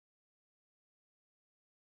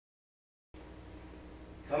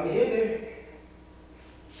Come hither.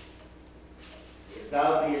 If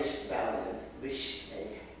thou beest valiant, listening,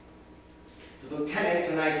 the lieutenant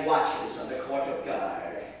tonight watches on the court of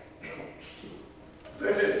guard.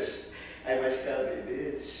 First, I must tell thee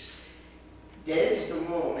this.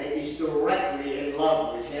 Desdemona is directly in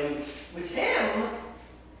love with him. With him?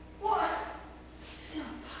 What? It's not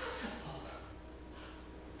possible.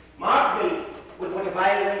 Mark me, with what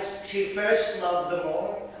violence she first loved the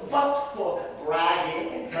more, but for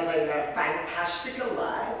bragging and telling her fantastical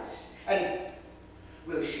lies. And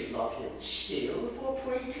will she love him still for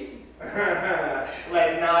prating?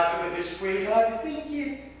 Let not the discreet heart think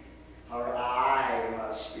it. Her eye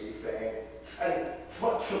must be fed. And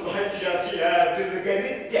what delight shall she have to look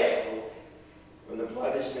at the devil? When the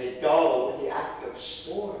blood is made dull with the act of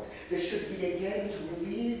sport, there should be again to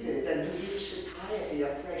relieve it and to give satiety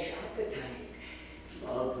a fresh appetite.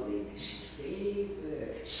 Loveliness and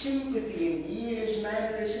favor, sympathy in years,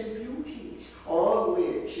 manners, and beauties, all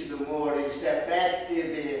which the more is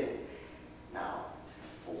defective in. Now,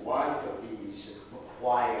 for want of these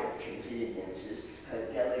required conveniences, her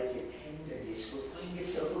delicate tenderness will find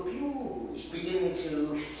itself abused, beginning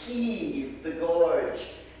to heave the gorge,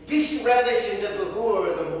 disrelish and to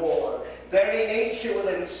behoor the more. Very nature will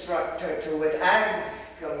instruct her to it and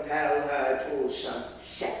compel her to some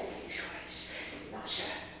second choice. Now, sir,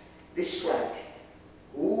 this right,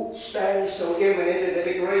 who stands so imminent in the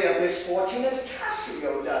degree of misfortune as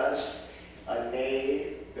Cassio does? A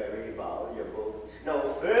knave very valuable,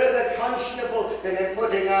 no further conscionable than in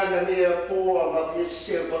putting on the mere form of his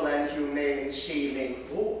civil and humane seeming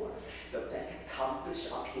form, the better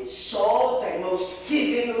compass of his salt and most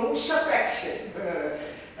hidden loose affection.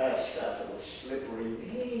 A subtle, slippery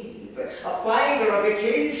knave, a finder of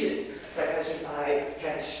occasion, that as an eye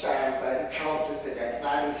can stamp and counterfeit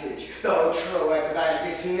advantage, though true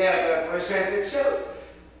advantage never present itself.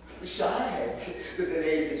 Besides, the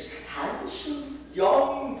knave is handsome,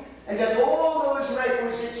 young, and hath all those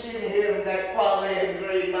requisites in him that folly and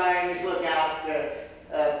great minds look after.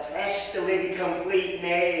 A pestilent complete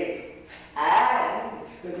knave. And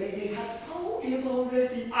the lady hath found him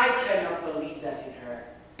already. I cannot believe that in her.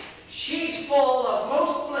 She's full of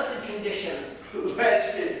most blessed condition.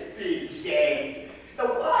 Blessed be Zen. The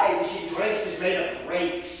wine she drinks is made of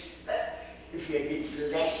grapes. If she had been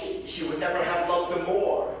blessed, she would never have loved the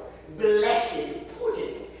more. Blessed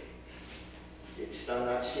pudding. Didst thou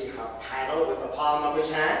not see her paddle with the palm of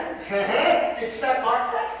his hand? Didst thou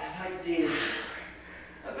mark that? I did.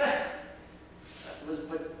 That was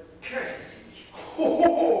but courtesy.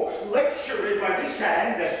 Oh, lecturing by this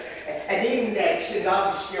hand, an index and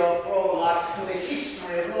obscure prologue to the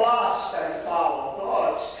history of lost and foul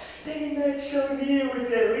thoughts. They met so near with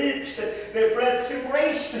their lips that their breaths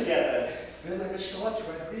embraced together. Villainous thoughts,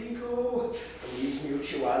 Rodrigo, these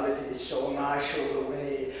mutualities so marshaled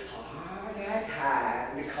away, hard at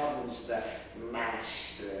hand comes the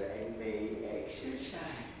master and main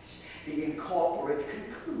exercise, the incorporate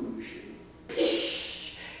conclusion. Pish!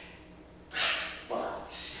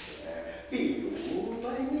 But, be ruled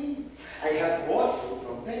by me. I have brought you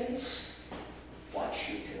from Venice. Watch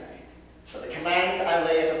you tonight. For the command I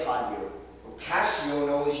lay it upon you. Cassio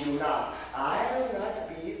knows you not. I'll not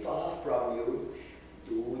be far from you.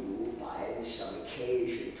 Do you find some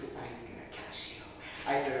occasion to anger Cassio,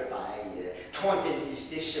 either by taunting his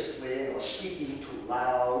discipline or speaking too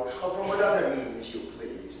loud, or from what other means you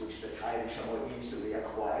please, which the time shall more easily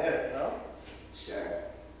acquire, no? Sir,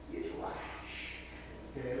 it rash,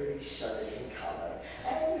 very sudden in color,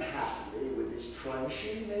 and happily with his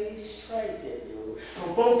truncheon may strike at you.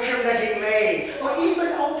 Provoke him that he may, or even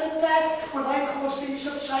out of that will I cause these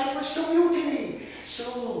of Cyprus to mutiny.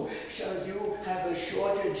 So shall you have a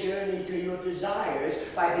shorter journey to your desires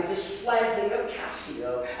by the displanting of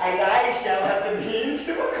Cassio, and I shall have the means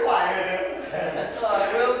to acquire them.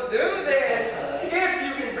 I will do this, if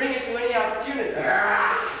you can bring it to any opportunity.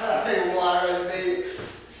 I warrant thee.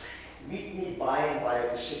 Meet me by and by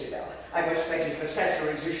at the citadel. I must fetch his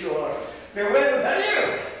necessaries ashore. Farewell,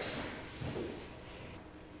 adieu.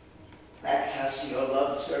 That Cassio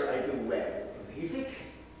loves her, I do well believe it.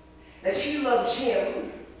 That she loves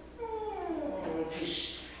him,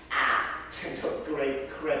 'tis apt and of great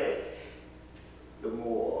credit. The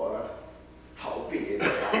more, howbeit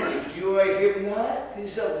I endure him not,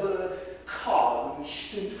 is of a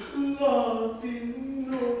constant,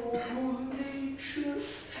 loving, noble nature.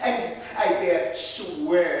 And I dare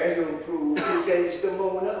swear he'll prove to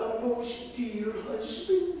Desdemona a most dear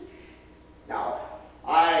husband. Now,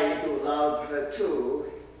 I do love her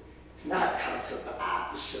too, not out of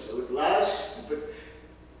absolute lust, but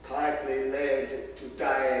partly led to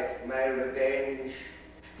diet my revenge.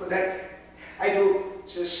 For that I do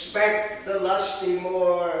suspect the lusty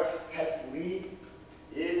Moor hath leaped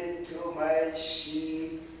into my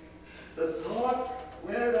sheath, the thought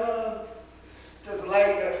whereof doth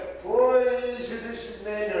like a poisonous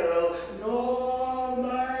mineral gnaw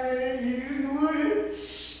my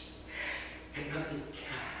inwards, and nothing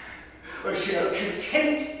can or shall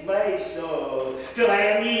content my soul till I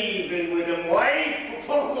am even with him wife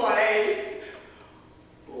for wife.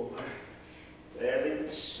 Or,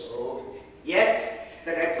 verily so, yet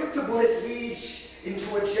that I put the bullet leash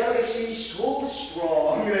into a jealousy so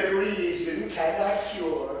strong that reason cannot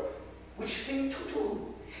cure, which thing to do?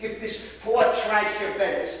 If this poor trash of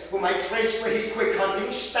Venice, whom I trace where his quick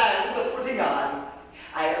hunting stand a putting on,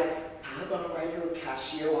 I'll have our idol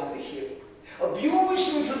Cassio on the hip, abuse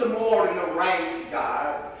him to the more in the right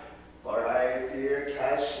garb, for I fear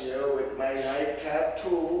Cassio with my nightcap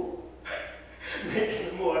too. Make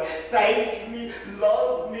the Moor thank me,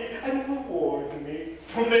 love me, and reward me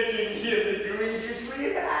for making him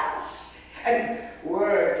egregiously an ass, and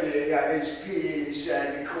working on his peace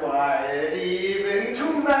and quiet even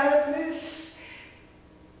to madness.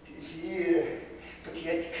 'Tis here, but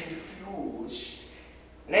yet confused.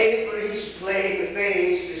 Nay, for his plain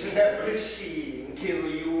face is never seen till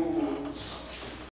you